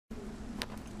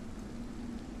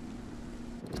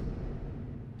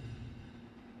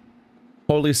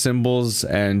Holy symbols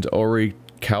and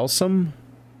orichalcum?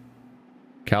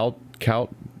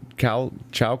 Chalcum?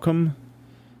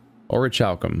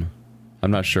 Orichalcum.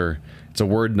 I'm not sure. It's a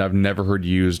word I've never heard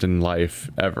used in life,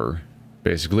 ever,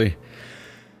 basically.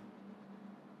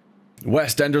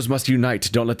 West Enders must unite.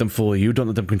 Don't let them fool you. Don't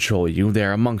let them control you. They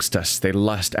are amongst us. They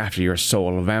lust after your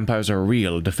soul. Vampires are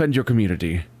real. Defend your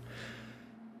community.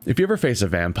 If you ever face a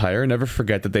vampire, never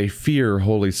forget that they fear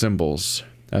holy symbols.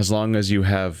 As long as you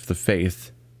have the faith,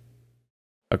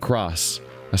 a cross,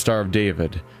 a Star of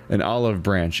David, an olive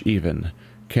branch even,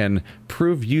 can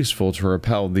prove useful to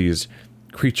repel these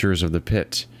creatures of the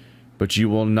pit. But you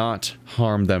will not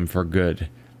harm them for good.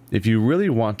 If you really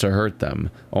want to hurt them,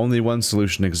 only one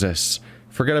solution exists.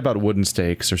 Forget about wooden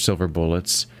stakes or silver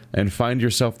bullets, and find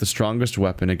yourself the strongest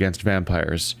weapon against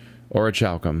vampires,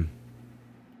 orichalcum.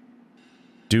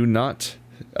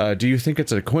 Do you think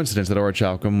it's a coincidence that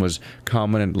orichalcum was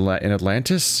common in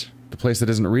Atlantis? The place that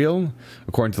isn't real?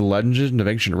 According to the legend of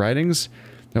ancient writings,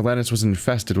 Atlantis was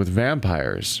infested with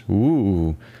vampires.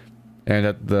 Ooh.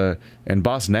 And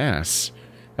Boss Nass.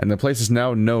 And the place is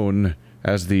now known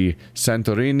as the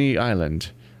Santorini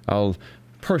Island. I'll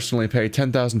personally pay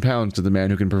 10,000 pounds to the man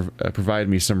who can provide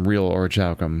me some real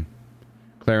orichalcum.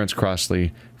 Clarence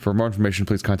Crossley. For more information,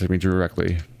 please contact me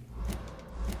directly.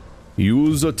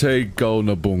 Use a take on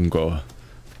a bunga.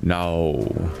 Now,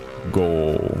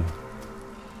 go.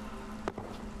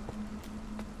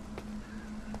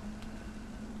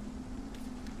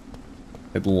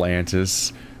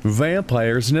 Atlantis.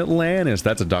 Vampires in Atlantis.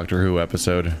 That's a Doctor Who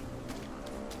episode.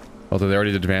 Although they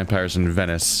already did vampires in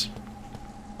Venice.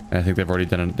 And I think they've probably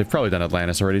done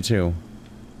Atlantis already too.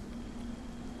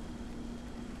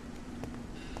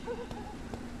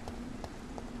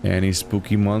 Any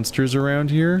spooky monsters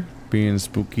around here? Being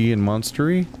spooky and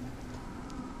monstery?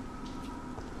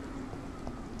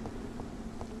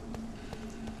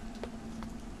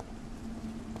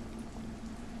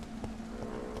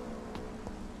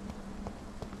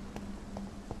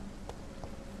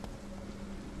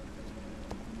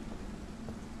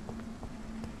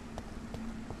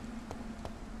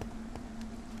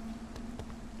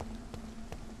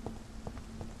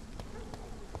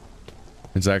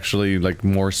 It's actually, like,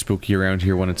 more spooky around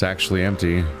here when it's actually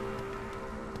empty.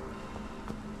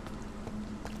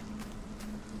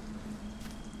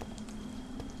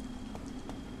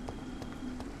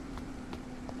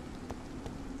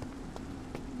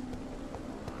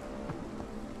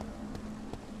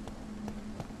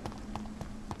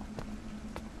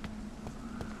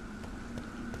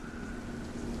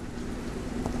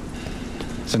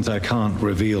 Since I can't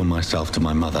reveal myself to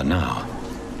my mother now,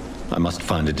 I must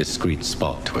find a discreet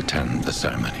spot to attend the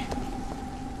ceremony.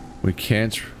 We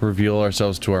can't reveal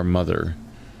ourselves to our mother.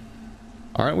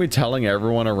 Aren't we telling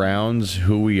everyone around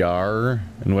who we are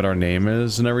and what our name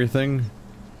is and everything?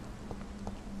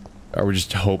 Are we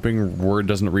just hoping word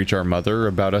doesn't reach our mother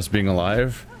about us being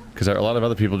alive? Because a lot of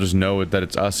other people just know that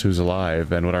it's us who's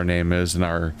alive and what our name is and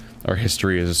our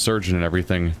history as a surgeon and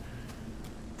everything.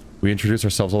 We introduce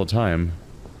ourselves all the time.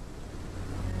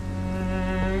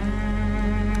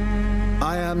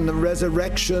 I am the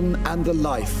resurrection and the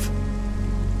life.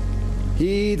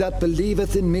 He that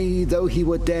believeth in me, though he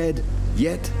were dead,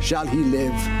 yet shall he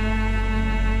live.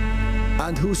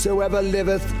 And whosoever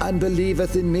liveth and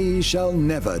believeth in me shall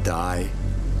never die.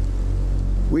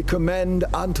 We commend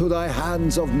unto thy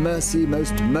hands of mercy,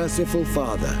 most merciful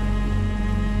Father,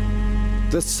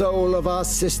 the soul of our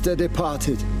sister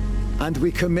departed, and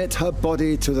we commit her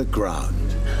body to the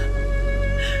ground.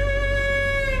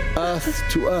 Earth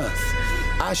to earth,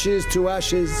 ashes to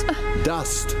ashes,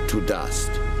 dust to dust.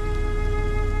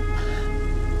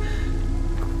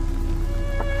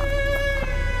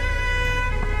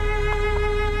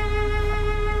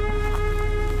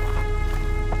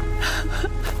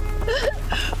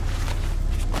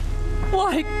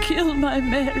 Why kill my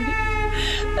Mary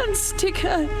and stick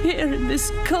her here in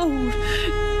this cold,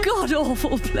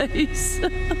 god-awful place?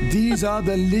 These are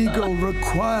the legal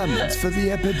requirements for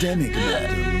the epidemic,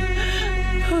 madam.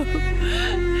 Oh,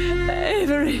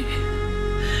 Avery,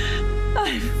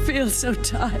 I feel so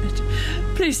tired.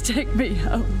 Please take me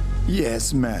home.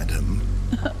 Yes, madam.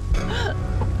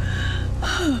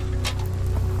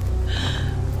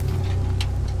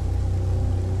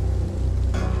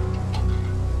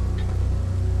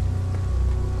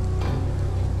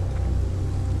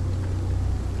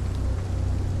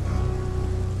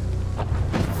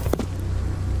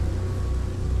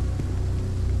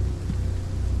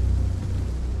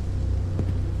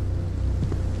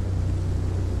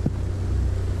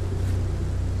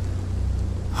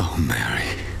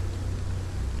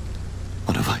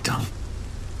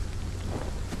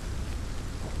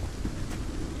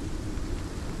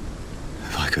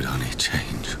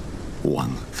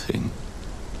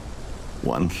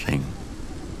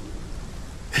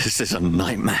 This is a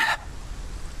nightmare.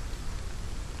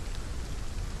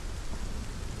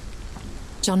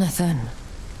 Jonathan,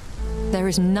 there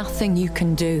is nothing you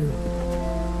can do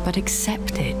but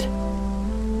accept it.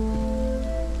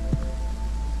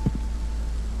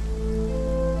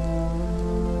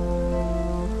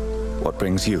 What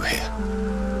brings you here?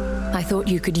 I thought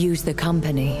you could use the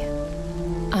company.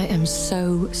 I am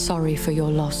so sorry for your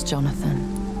loss, Jonathan.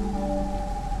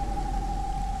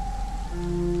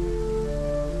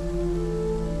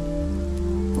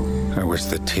 I wish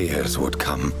the tears would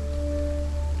come.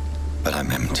 But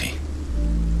I'm empty.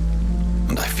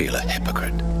 And I feel a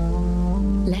hypocrite.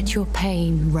 Let your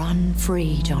pain run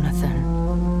free,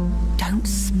 Jonathan. Don't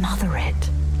smother it.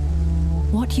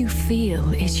 What you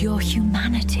feel is your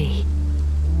humanity.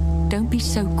 Don't be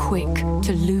so quick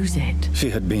to lose it.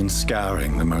 She had been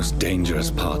scouring the most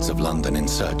dangerous parts of London in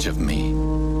search of me.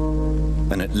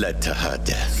 And it led to her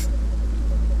death.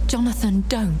 Jonathan,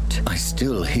 don't. I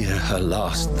still hear her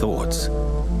last thoughts.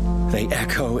 They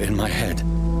echo in my head.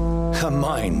 Her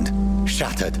mind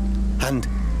shattered, and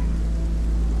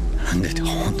it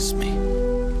haunts me.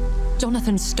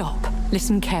 Jonathan, stop.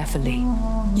 Listen carefully.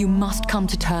 You must come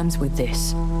to terms with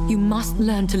this. You must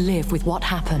learn to live with what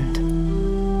happened.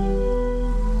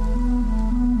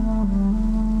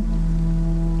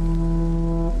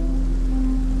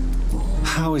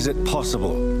 How is it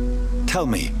possible? Tell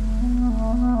me.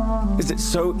 Is it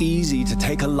so easy to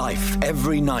take a life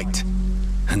every night?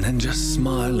 And then just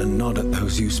smile and nod at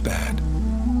those you spared?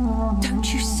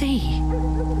 Don't you see?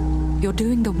 You're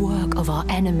doing the work of our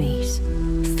enemies,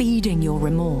 feeding your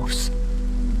remorse.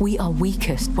 We are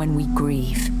weakest when we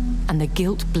grieve, and the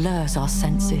guilt blurs our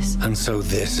senses. And so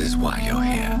this is why you're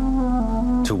here.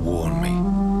 To warn me.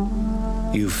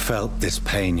 You've felt this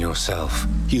pain yourself.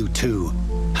 You too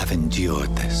have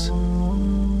endured this.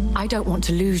 I don't want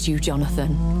to lose you,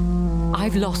 Jonathan.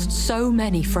 I've lost so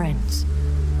many friends.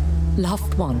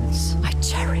 Loved ones I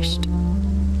cherished.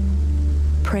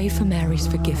 Pray for Mary's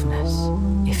forgiveness,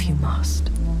 if you must.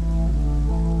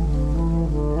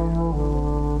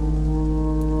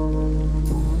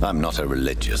 I'm not a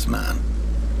religious man.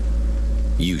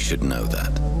 You should know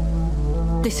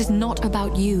that. This is not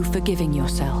about you forgiving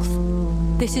yourself.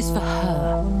 This is for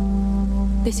her.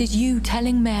 This is you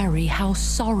telling Mary how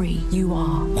sorry you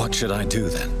are. What should I do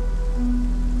then?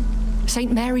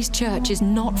 St. Mary's Church is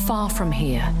not far from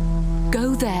here.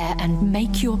 Go there and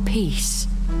make your peace.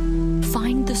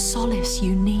 Find the solace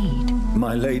you need.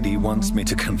 My lady wants me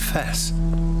to confess.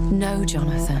 No,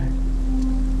 Jonathan.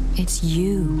 It's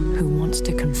you who wants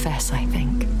to confess, I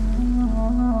think.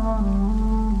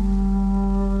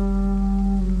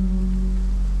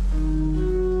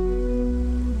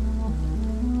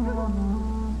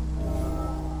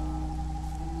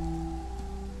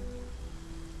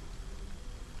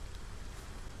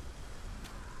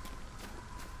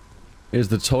 Is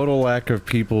the total lack of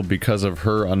people because of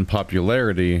her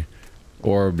unpopularity,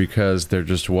 or because there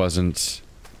just wasn't...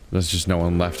 There's just no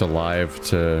one left alive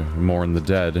to mourn the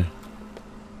dead?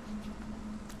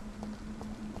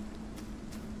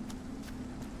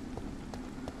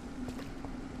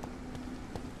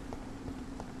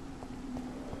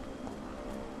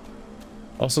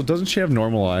 Also, doesn't she have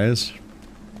normal eyes?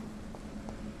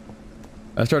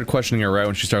 I started questioning her right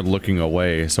when she started looking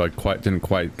away, so I didn't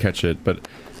quite catch it, but...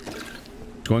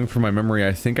 Going from my memory,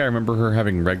 I think I remember her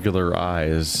having regular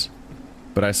eyes.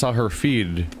 But I saw her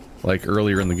feed, like,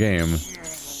 earlier in the game.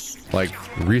 Like,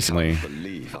 recently. I can't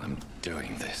believe I'm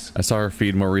doing this. I saw her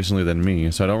feed more recently than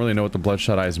me, so I don't really know what the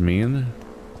bloodshot eyes mean.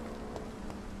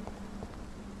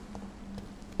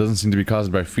 Doesn't seem to be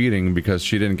caused by feeding, because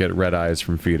she didn't get red eyes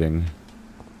from feeding.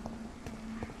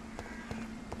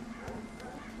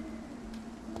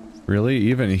 Really?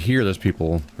 Even here there's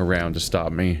people around to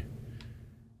stop me.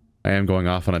 I am going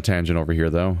off on a tangent over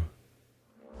here, though.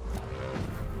 So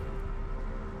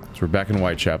we're back in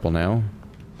Whitechapel now.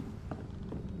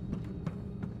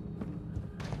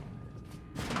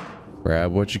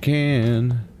 Grab what you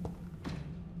can.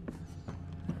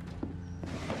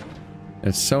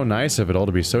 It's so nice of it all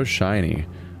to be so shiny.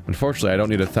 Unfortunately, I don't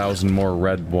need 1,000 more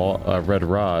lead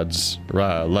rods.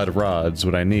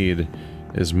 What I need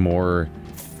is more...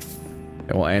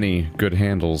 Well, any good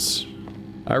handles.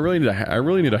 I really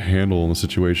need a handle in the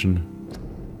situation.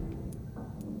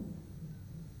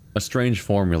 A strange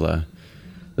formula.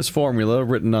 This formula,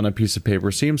 written on a piece of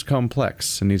paper, seems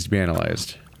complex and needs to be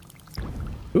analyzed.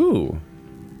 Ooh!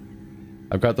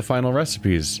 I've got the final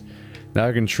recipes. Now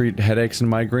I can treat headaches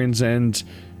and migraines and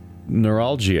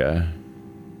neuralgia.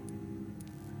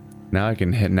 Now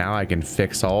I can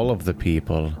fix all of the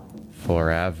people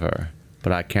forever.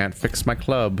 But I can't fix my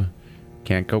club.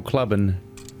 Can't go clubbing.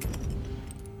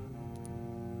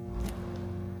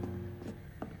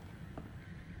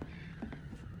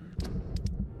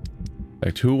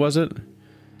 Like, who was it?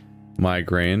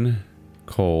 Migraine.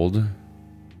 Cold.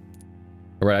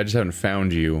 Alright, I just haven't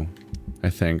found you, I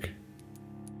think.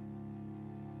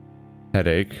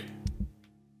 Headache.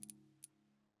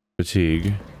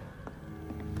 Fatigue.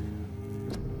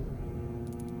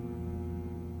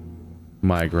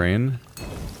 Migraine.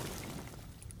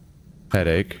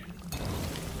 Headache.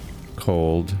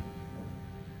 Cold.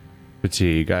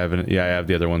 Fatigue. I haven't. Yeah, I have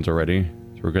the other ones already.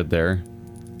 So we're good there.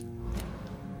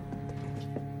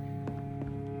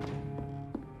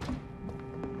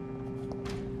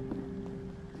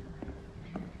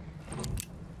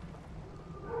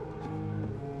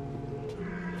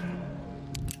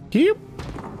 Yep.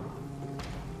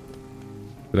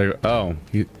 Oh,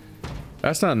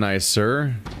 that's not nice,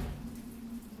 sir.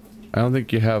 I don't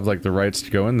think you have, like, the rights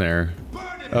to go in there.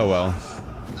 Oh, well.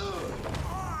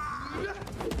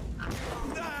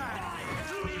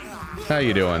 How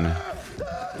you doing?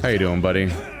 How you doing,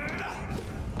 buddy?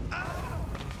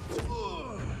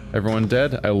 Everyone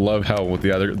dead? I love how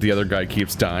the other guy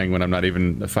keeps dying when I'm not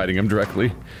even fighting him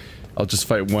directly. I'll just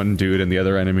fight one dude and the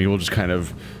other enemy will just kind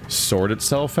of sort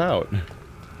itself out.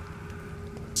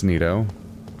 It's neato.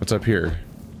 What's up here?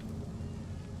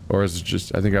 Or is it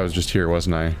just... I think I was just here,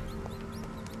 wasn't I?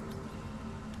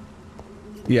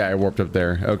 Yeah, I warped up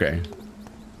there. Okay.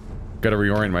 Gotta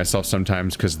reorient myself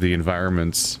sometimes because the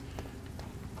environment's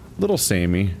a little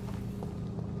samey.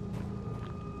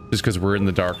 Just because we're in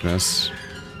the darkness.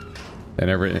 And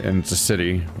it's a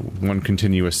city. One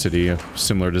continuous city of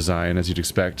similar design as you'd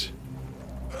expect.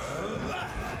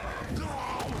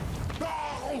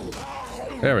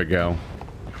 There we go.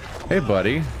 Hey,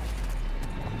 buddy.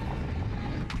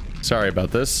 Sorry about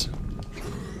this.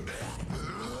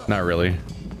 Not really.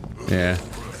 Yeah.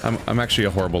 I'm actually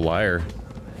a horrible liar.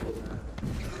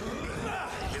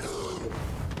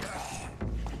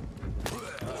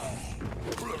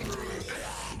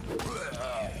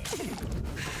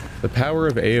 The power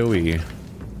of AoE.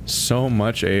 So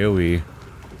much AoE.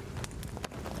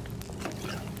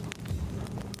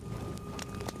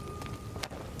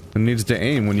 Who needs to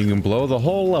aim when you can blow the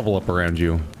whole level up around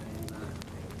you?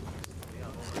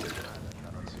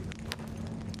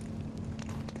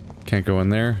 Can't go in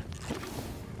there.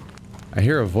 I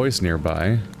hear a voice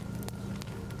nearby.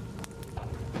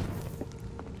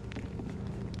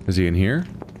 Is he in here?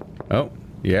 Oh,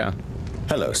 yeah.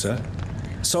 Hello, sir.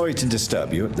 Sorry to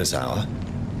disturb you at this hour.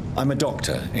 I'm a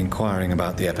doctor inquiring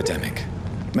about the epidemic.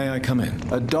 May I come in?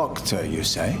 A doctor, you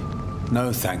say?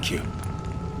 No, thank you.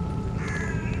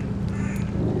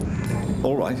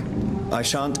 All right. I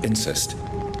shan't insist.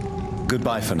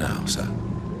 Goodbye for now, sir.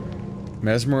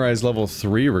 Mesmerize level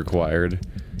 3 required.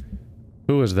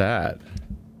 Who was that?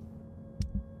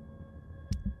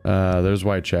 There's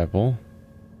Whitechapel.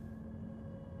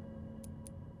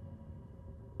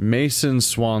 Mason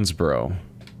Swansboro.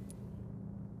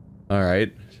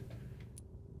 Alright.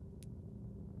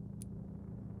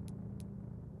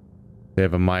 They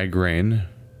have a migraine.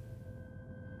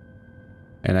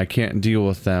 And I can't deal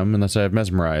with them unless I have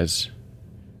Mesmerize.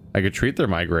 I could treat their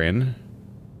migraine.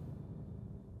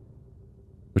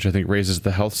 Which I think raises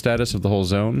the health status of the whole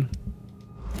zone.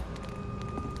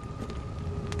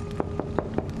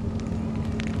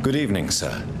 Good evening,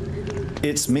 sir.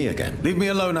 It's me again. Leave me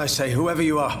alone, I say, whoever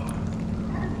you are.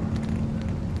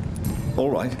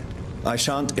 All right. I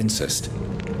shan't insist.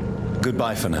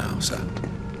 Goodbye for now, sir.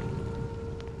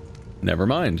 Never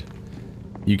mind.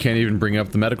 You can't even bring up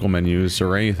the medical menus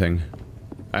or anything.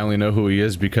 I only know who he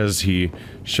is because he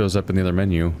shows up in the other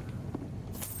menu.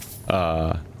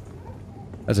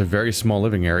 That's a very small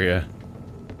living area.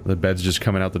 The bed's just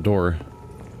coming out the door.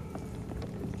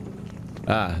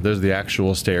 Ah, there's the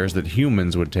actual stairs that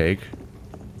humans would take.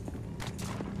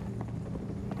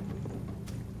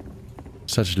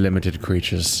 Such limited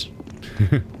creatures. I've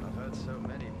heard so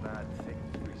many bad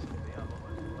things recently, I'm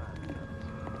almost glad.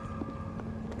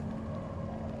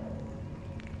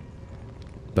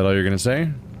 That all you're gonna say?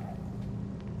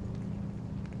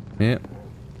 Yeah.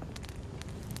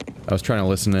 I was trying to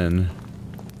listen in.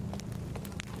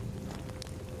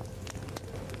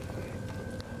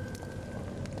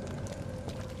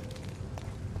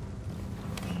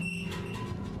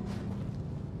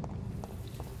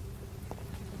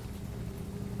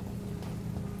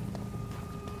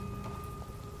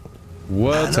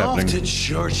 What's happening? And off to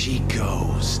church he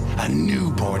goes, a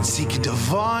newborn seeking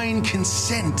divine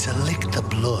consent to lick the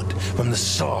blood from the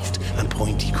soft and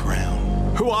pointy crown.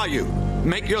 Who are you?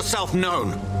 Make yourself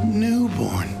known.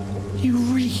 Newborn, you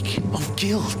reek of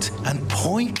guilt and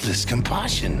pointless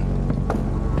compassion.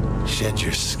 Shed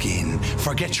your skin,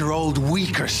 forget your old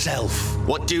weaker self.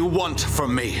 What do you want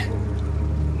from me?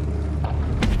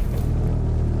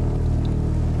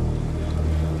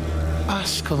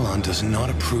 Ascalon does not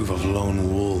approve of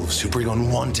lone wolves who bring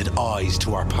unwanted eyes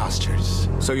to our pastures.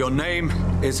 So your name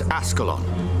is Ascalon?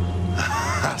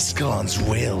 Ascalon's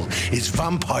will is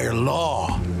vampire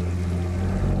law.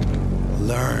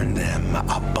 Learn them,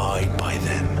 abide by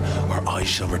them, or I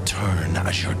shall return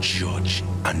as your judge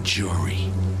and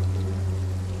jury.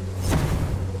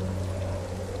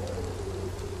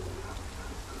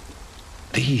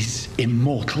 These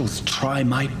immortals try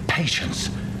my patience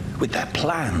with their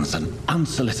plans and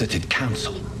unsolicited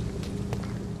counsel.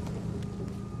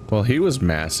 Well, he was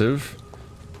massive.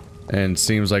 And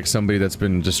seems like somebody that's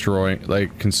been destroying,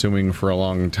 like, consuming for a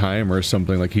long time or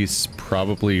something. Like, he's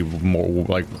probably more,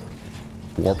 like,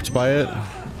 warped by it.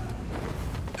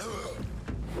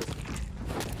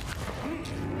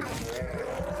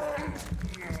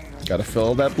 Gotta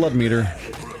fill that blood meter.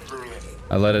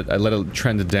 I let it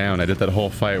trend down. I did that whole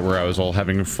fight where I was all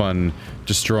having fun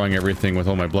destroying everything with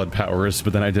all my blood powers,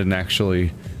 but then I didn't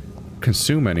actually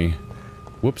consume any.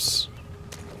 Whoops.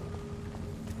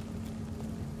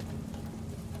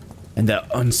 And the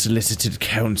unsolicited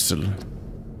counsel.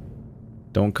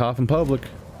 Don't cough in public.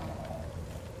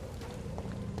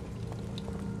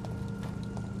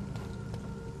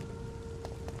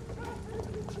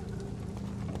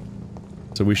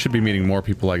 So we should be meeting more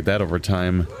people like that over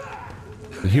time.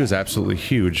 He was absolutely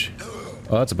huge.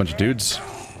 Oh, that's a bunch of dudes.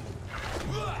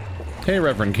 Hey,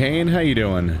 Reverend Kane, how you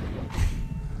doing?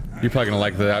 You're probably gonna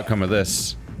like the outcome of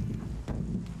this.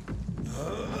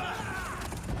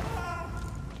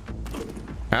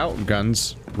 Ow,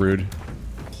 guns. Rude.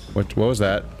 What was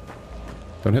that?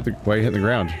 Don't hit the... Why you hit the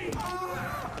ground?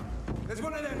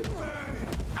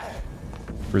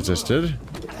 Resisted.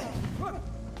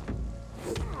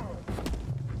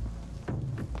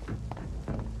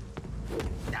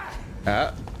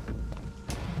 Ah.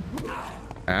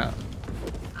 Ah.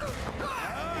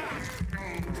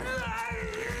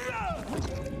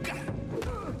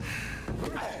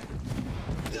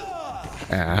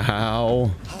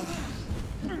 Ow.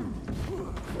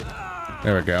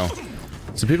 There we go.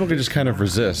 So people can just kind of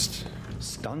resist.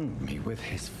 Stunned me with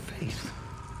his faith.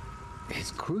 His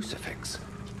crucifix.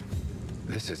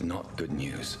 This is not good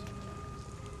news.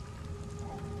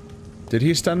 Did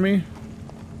he stun me?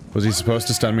 Was he supposed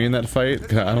to stun me in that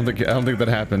fight? I don't think that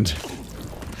happened.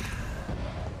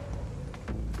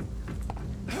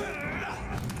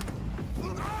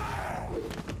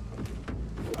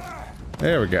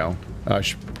 There we go.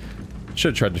 Should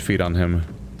have tried to feed on him.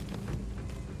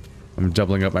 I'm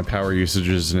doubling up my power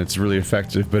usages and it's really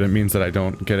effective, but it means that I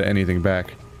don't get anything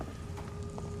back.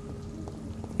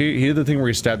 He did the thing where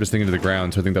he stabbed his thing into the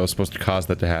ground, so I think that was supposed to cause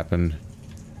that to happen.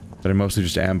 But I mostly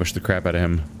just ambushed the crap out of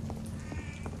him.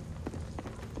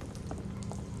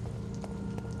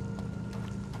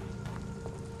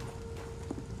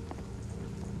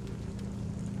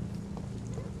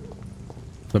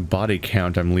 The body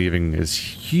count I'm leaving is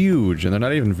huge, and they're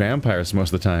not even vampires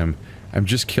most of the time. I'm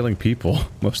just killing people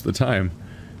most of the time.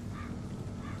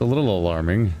 It's a little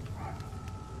alarming.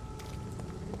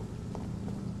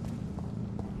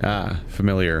 Ah,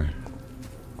 familiar.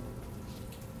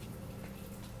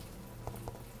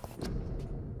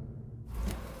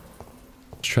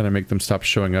 Just trying to make them stop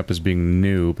showing up as being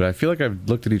new, but I feel like I've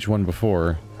looked at each one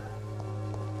before.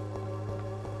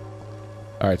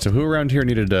 Alright, so who around here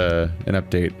needed an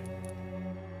update?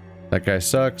 That guy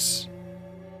sucks.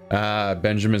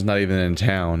 Benjamin's not even in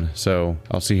town, so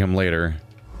I'll see him later.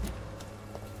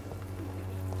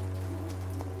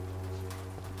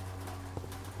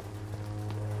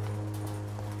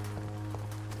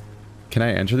 Can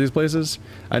I enter these places?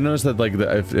 I noticed that, like,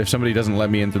 if somebody doesn't let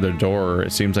me in through their door,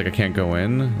 it seems like I can't go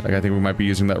in. Like, I think we might be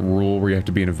using that rule where you have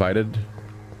to be invited.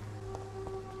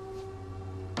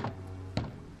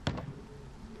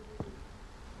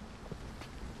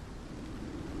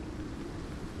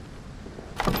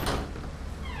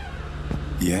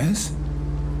 Yes?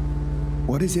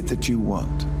 What is it that you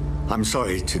want? I'm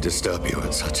sorry to disturb you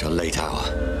at such a late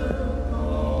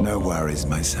hour. No worries,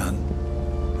 my son.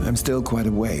 I'm still quite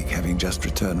awake, having just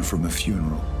returned from a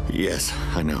funeral. Yes,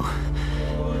 I know.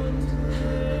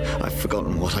 I've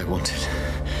forgotten what I wanted.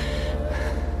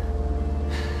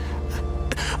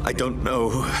 I don't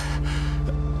know.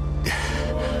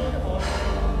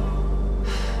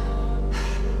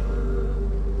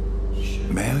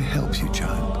 May I help you,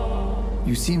 child?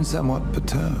 You seem somewhat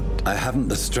perturbed. I haven't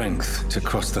the strength to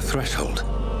cross the threshold.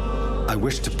 I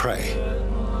wish to pray,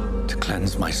 to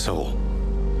cleanse my soul.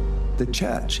 The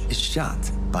church is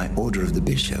shut by order of the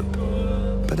bishop.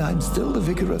 But I'm still the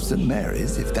Vicar of St.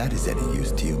 Mary's, if that is any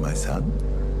use to you, my son.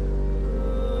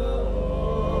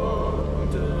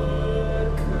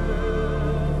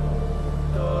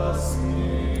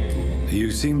 You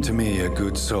seem to me a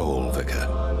good soul, Vicar.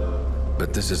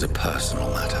 But this is a personal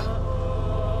matter.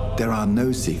 There are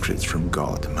no secrets from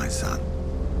God, my son.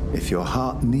 If your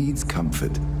heart needs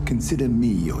comfort, consider me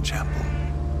your chapel.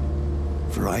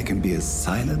 For I can be as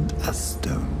silent as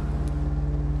stone.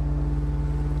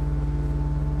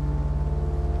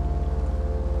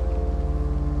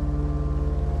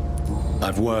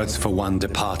 I've words for one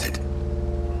departed.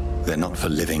 They're not for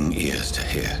living ears to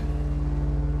hear.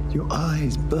 Your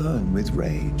eyes burn with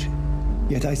rage,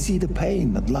 yet I see the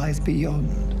pain that lies beyond.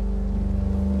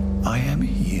 I am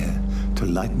here to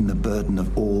lighten the burden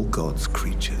of all God's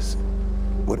creatures.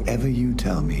 Whatever you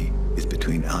tell me is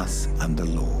between us and the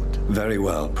Lord. Very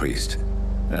well, priest,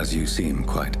 as you seem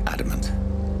quite adamant.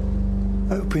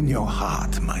 Open your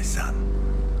heart, my son.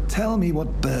 Tell me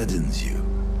what burdens you.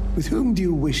 With whom do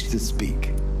you wish to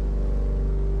speak?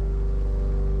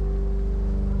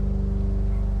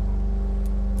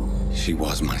 She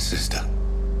was my sister.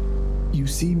 You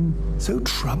seem so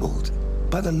troubled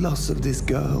by the loss of this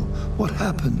girl. What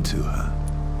happened to her?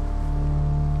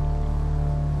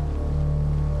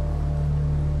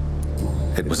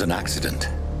 It was an accident.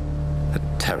 A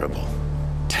terrible,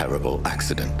 terrible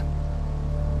accident.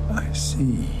 I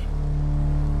see.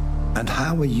 And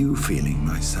how are you feeling,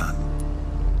 my son?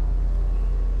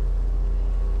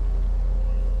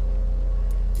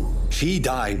 She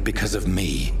died because of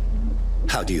me.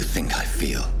 How do you think I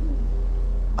feel?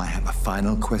 I have a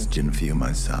final question for you,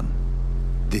 my son.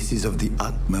 This is of the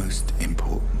utmost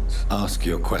importance. Ask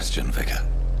your question, Vicar.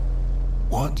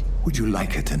 What would you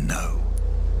like her to know?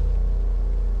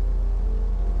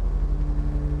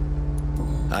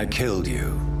 I killed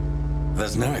you.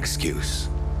 There's no excuse.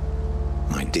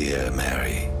 My dear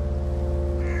Mary,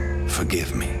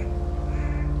 forgive me.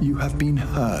 You have been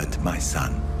heard, my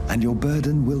son, and your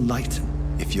burden will lighten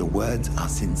if your words are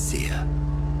sincere.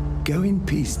 Go in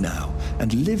peace now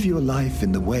and live your life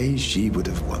in the way she would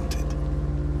have wanted.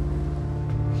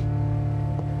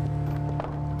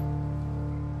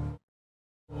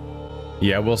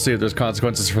 Yeah, we'll see if there's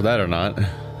consequences for that or not.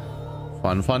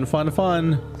 Fun, fun, fun,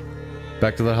 fun.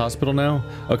 Back to the hospital now?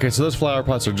 Okay, so those flower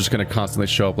pots are just gonna constantly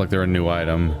show up like they're a new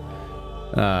item.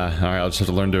 Alright, I'll just have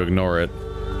to learn to ignore it.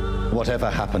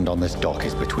 Whatever happened on this dock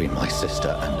is between my sister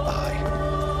and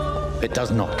I. It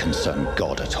does not concern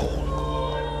God at all.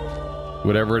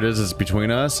 Whatever it is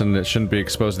between us, and it shouldn't be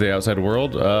exposed to the outside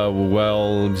world.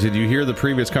 Well, did you hear the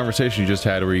previous conversation you just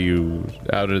had where you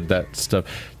outed that stuff?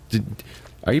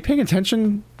 Are you paying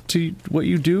attention to what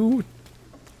you do,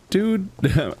 dude?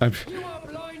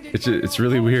 It's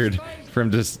really weird for him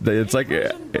to. It's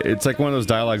like one of those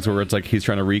dialogues where it's like he's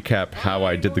trying to recap how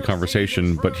I did the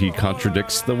conversation, but he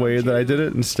contradicts the way that I did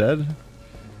it instead.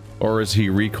 Or is he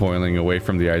recoiling away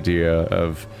from the idea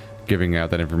of giving out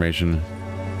that information?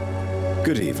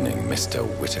 Good evening, Mr.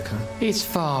 Whitaker. It's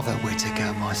Father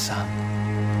Whitaker, my son.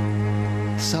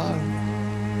 So,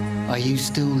 are you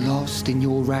still lost in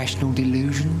your rational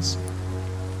delusions?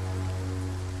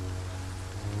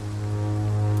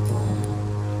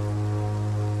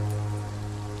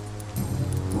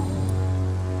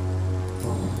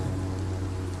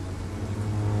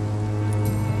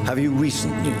 Have you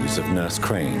recent news of Nurse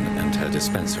Crane and her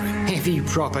dispensary? If you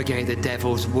propagate the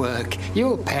devil's work,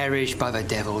 you'll perish by the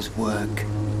devil's work.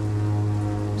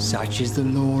 Such is the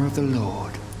law of the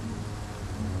Lord.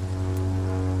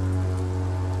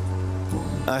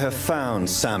 I have found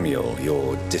Samuel,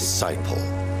 your disciple.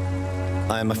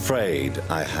 I am afraid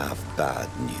I have bad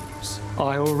news.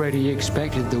 I already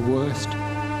expected the worst.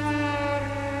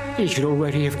 He should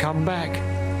already have come back.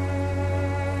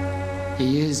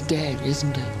 He is dead,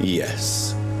 isn't he?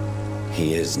 Yes,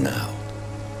 he is now.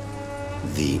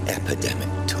 The epidemic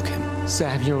took him.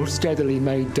 Samuel steadily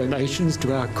made donations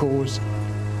to our cause.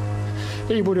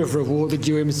 He would have rewarded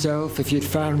you himself if you'd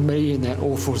found me in that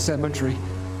awful cemetery.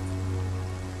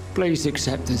 Please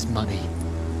accept this money.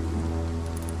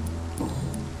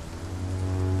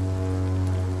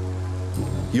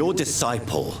 Your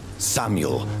disciple,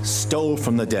 Samuel, stole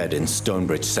from the dead in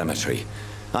Stonebridge Cemetery.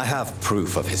 I have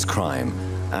proof of his crime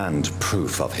and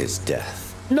proof of his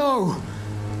death. No!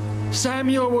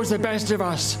 Samuel was the best of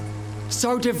us.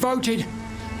 So devoted,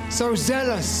 so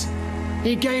zealous.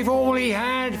 He gave all he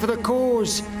had for the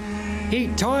cause. He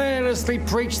tirelessly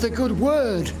preached the good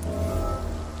word.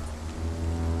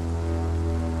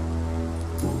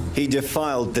 He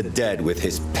defiled the dead with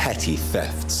his petty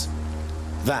thefts.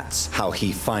 That's how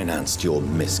he financed your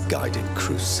misguided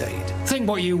crusade. Think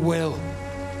what you will.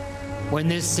 When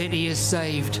this city is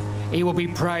saved, he will be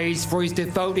praised for his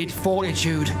devoted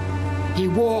fortitude. He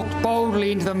walked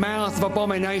boldly into the mouth of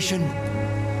abomination.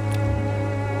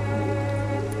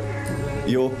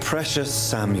 Your precious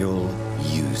Samuel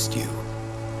used you.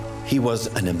 He was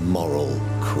an immoral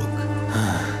crook.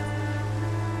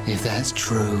 If that's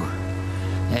true,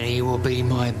 then he will be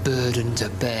my burden to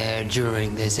bear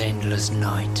during this endless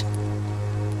night.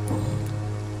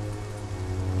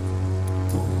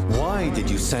 Why did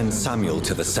you send Samuel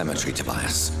to the cemetery,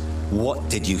 Tobias? What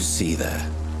did you see there?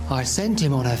 I sent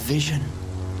him on a vision.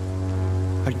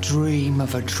 A dream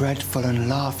of a dreadful and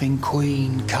laughing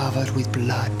queen covered with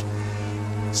blood,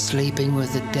 sleeping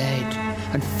with the dead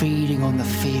and feeding on the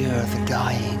fear of the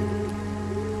dying.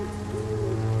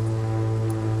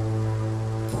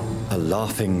 A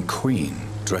laughing queen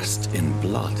dressed in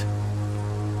blood.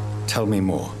 Tell me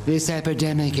more. This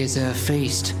epidemic is her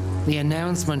feast, the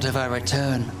announcement of her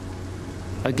return.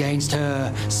 Against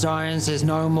her, science is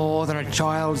no more than a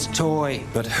child's toy.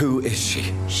 But who is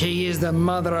she? She is the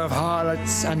mother of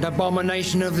harlots and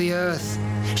abomination of the earth.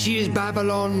 She is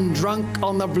Babylon, drunk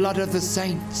on the blood of the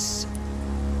saints.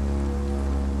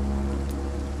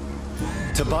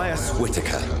 Tobias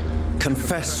Whitaker,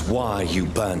 confess why you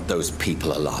burnt those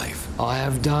people alive. I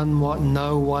have done what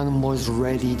no one was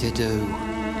ready to do.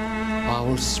 I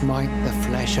will smite the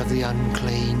flesh of the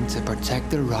unclean to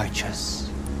protect the righteous.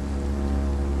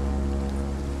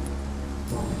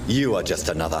 You are just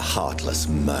another heartless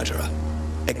murderer,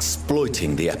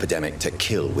 exploiting the epidemic to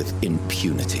kill with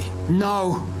impunity.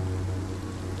 No.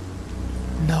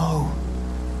 No.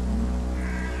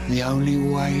 The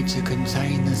only way to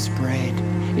contain the spread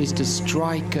is to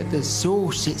strike at the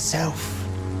source itself,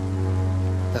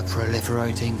 the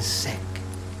proliferating sick.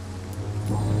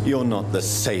 You're not the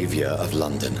savior of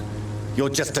London. You're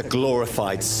just a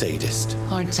glorified sadist.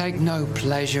 I take no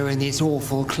pleasure in this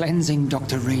awful cleansing,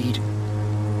 Dr. Reid.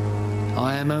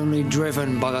 I am only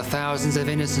driven by the thousands of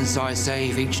innocents I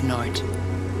save each night.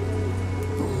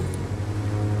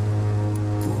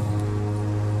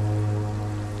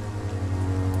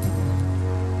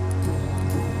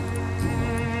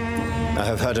 I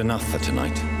have heard enough for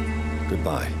tonight.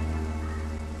 Goodbye.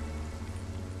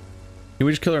 Can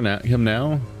we just kill him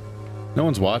now? No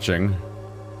one's watching.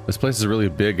 This place is really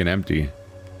big and empty.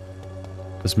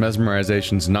 This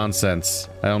mesmerization's nonsense.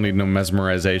 I don't need no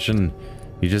mesmerization.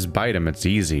 You just bite him, it's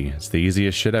easy. It's the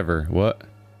easiest shit ever. What?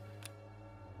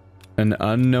 An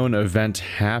unknown event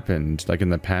happened, like in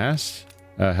the past?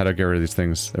 How do I get rid of these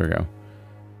things? There we go.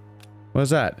 What is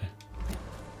that?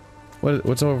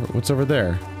 What's over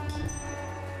there?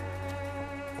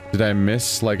 Did I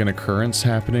miss like an occurrence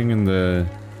happening in the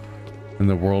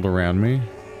world around me?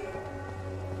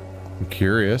 I'm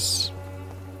curious.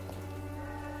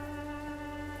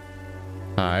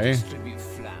 Hi.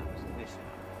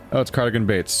 Oh, it's Cardigan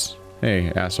Bates.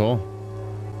 Hey, asshole.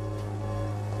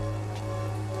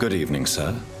 Good evening,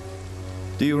 sir.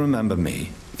 Do you remember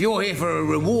me? If you're here for a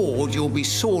reward, you'll be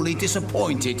sorely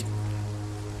disappointed.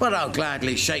 But I'll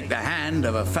gladly shake the hand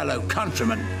of a fellow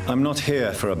countryman. I'm not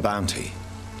here for a bounty.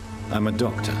 I'm a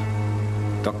doctor.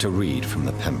 Dr. Reid from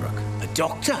the Pembroke. A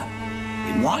doctor?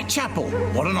 In Whitechapel?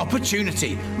 What an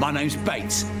opportunity. My name's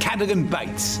Bates. Cadogan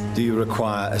Bates. Do you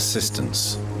require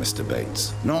assistance, Mr.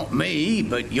 Bates? Not me,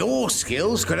 but your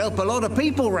skills could help a lot of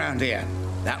people round here.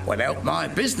 That would help my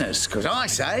business, because I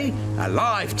say a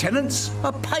live tenant's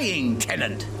a paying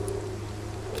tenant.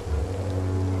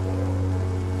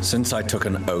 Since I took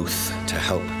an oath to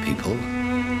help people,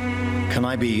 can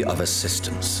I be of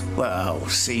assistance? Well,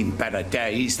 seen better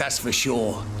days, that's for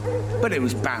sure. But it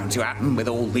was bound to happen with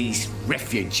all these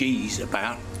refugees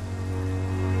about.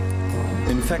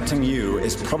 Infecting you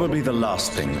is probably the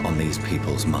last thing on these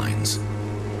people's minds.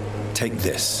 Take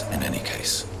this, in any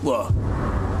case. What?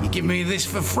 You give me this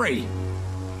for free?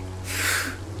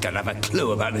 Don't have a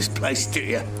clue about this place, do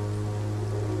you?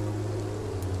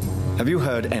 Have you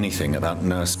heard anything about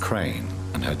Nurse Crane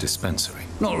and her dispensary?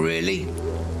 Not really.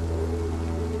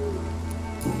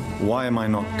 Why am I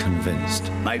not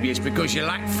convinced? Maybe it's because you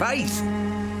lack faith.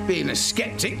 Being a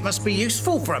skeptic must be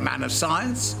useful for a man of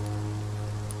science.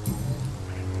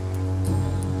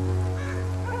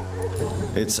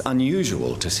 It's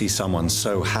unusual to see someone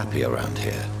so happy around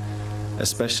here,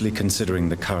 especially considering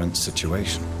the current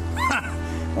situation.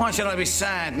 Why should I be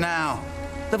sad now?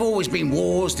 There've always been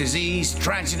wars, disease,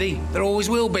 tragedy. There always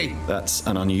will be. That's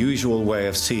an unusual way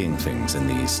of seeing things in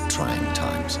these trying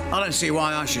times. I don't see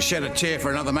why I should shed a tear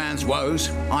for another man's woes.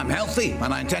 I'm healthy,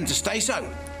 and I intend to stay so.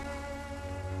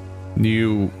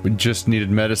 You just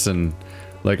needed medicine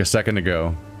like a second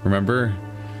ago. Remember?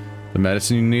 The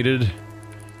medicine you needed?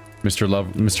 Mr.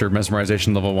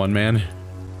 Mesmerization level 1 man?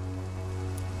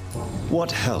 What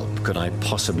help could I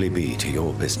possibly be to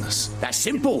your business? That's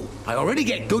simple. I already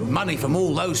get good money from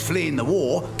all those fleeing the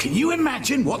war. Can you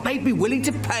imagine what they'd be willing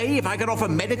to pay if I could offer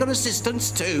medical assistance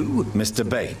too? Mr.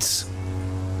 Bates,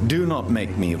 do not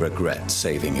make me regret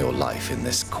saving your life in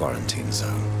this quarantine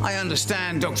zone. I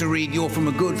understand, Dr. Reid, you're from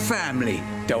a good family.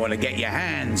 Don't want to get your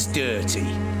hands dirty.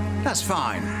 That's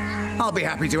fine. I'll be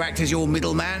happy to act as your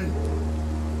middleman.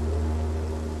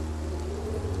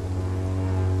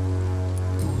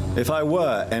 If I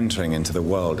were entering into the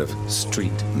world of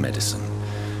street medicine,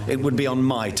 it would be on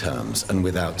my terms and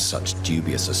without such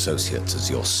dubious associates as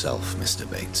yourself, Mr.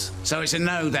 Bates. So it's a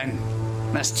no, then.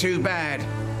 That's too bad.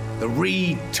 The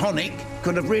Reid tonic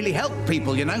could have really helped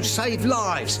people, you know, save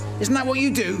lives. Isn't that what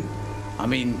you do? I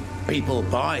mean, people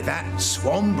buy that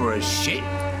Swamburgh shit.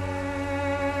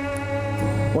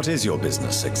 What is your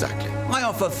business exactly? I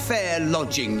offer fair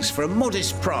lodgings for a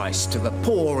modest price to the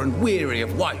poor and weary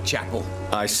of Whitechapel.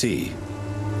 I see.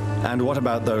 And what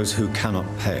about those who cannot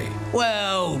pay?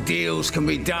 Well, deals can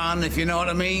be done, if you know what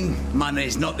I mean.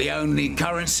 Money's not the only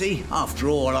currency. After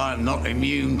all, I'm not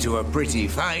immune to a pretty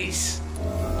face.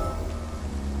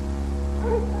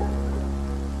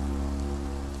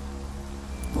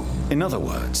 In other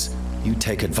words, you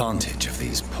take advantage of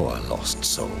these poor lost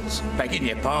souls. Begging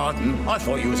your pardon, I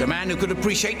thought you was a man who could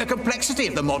appreciate the complexity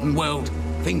of the modern world.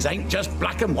 Things ain't just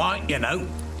black and white, you know.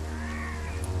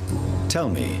 Tell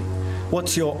me,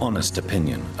 what's your honest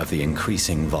opinion of the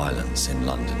increasing violence in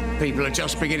London? People are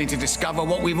just beginning to discover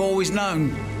what we've always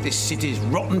known. This city's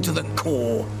rotten to the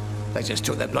core. They just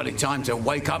took their bloody time to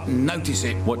wake up and notice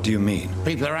it. What do you mean?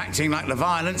 People are acting like the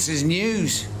violence is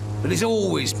news. But it's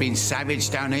always been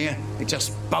savage down here. It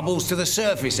just bubbles to the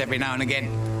surface every now and again.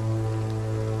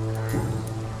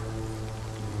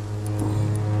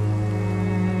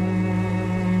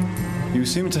 You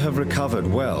seem to have recovered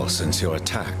well since your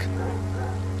attack.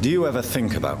 Do you ever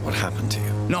think about what happened to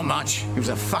you? Not much. It was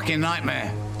a fucking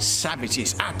nightmare.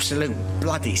 Savages, absolute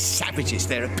bloody savages.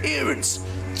 Their appearance.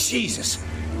 Jesus.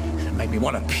 It made me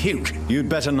want to puke. You'd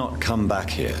better not come back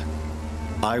here.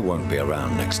 I won't be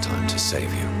around next time to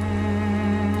save you.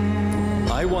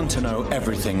 I want to know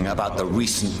everything about the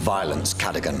recent violence,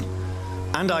 Cadogan.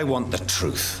 And I want the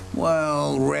truth.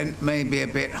 Well, rent may be a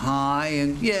bit high,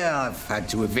 and yeah, I've had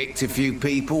to evict a few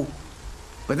people.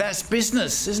 But that's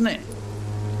business, isn't it?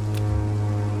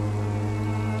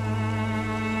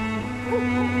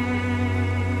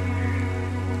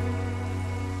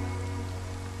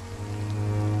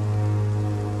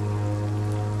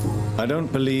 I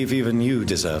don't believe even you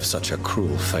deserve such a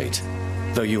cruel fate,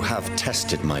 though you have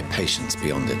tested my patience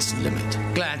beyond its limit.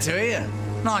 Glad to hear.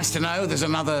 Nice to know there's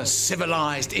another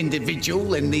civilized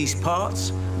individual in these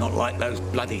parts, not like those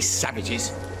bloody savages.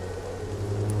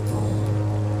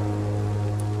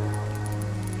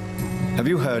 Have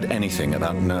you heard anything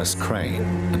about Nurse Crane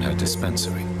and her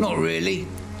dispensary? Not really.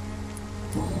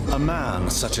 A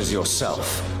man such as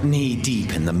yourself,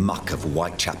 knee-deep in the muck of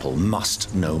Whitechapel,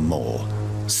 must know more.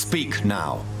 Speak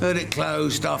now. Heard it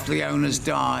closed after the owners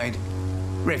died.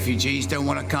 Refugees don't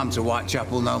want to come to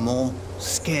Whitechapel no more.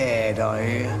 Scared, I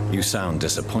hear. You sound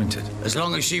disappointed. As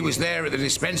long as she was there at the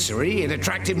dispensary, it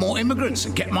attracted more immigrants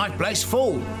and kept my place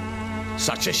full.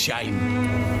 Such a shame.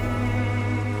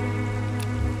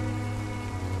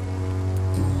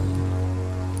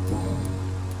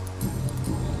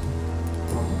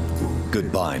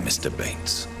 Goodbye, Mr.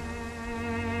 Bates.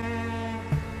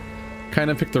 Kind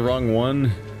of picked the wrong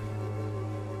one.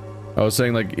 I was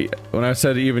saying, like, when I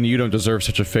said even you don't deserve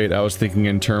such a fate, I was thinking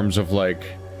in terms of, like,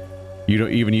 you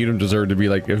don't deserve to be,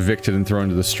 like, evicted and thrown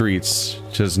to the streets.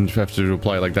 It doesn't have to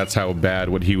apply, like, that's how bad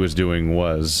what he was doing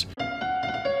was.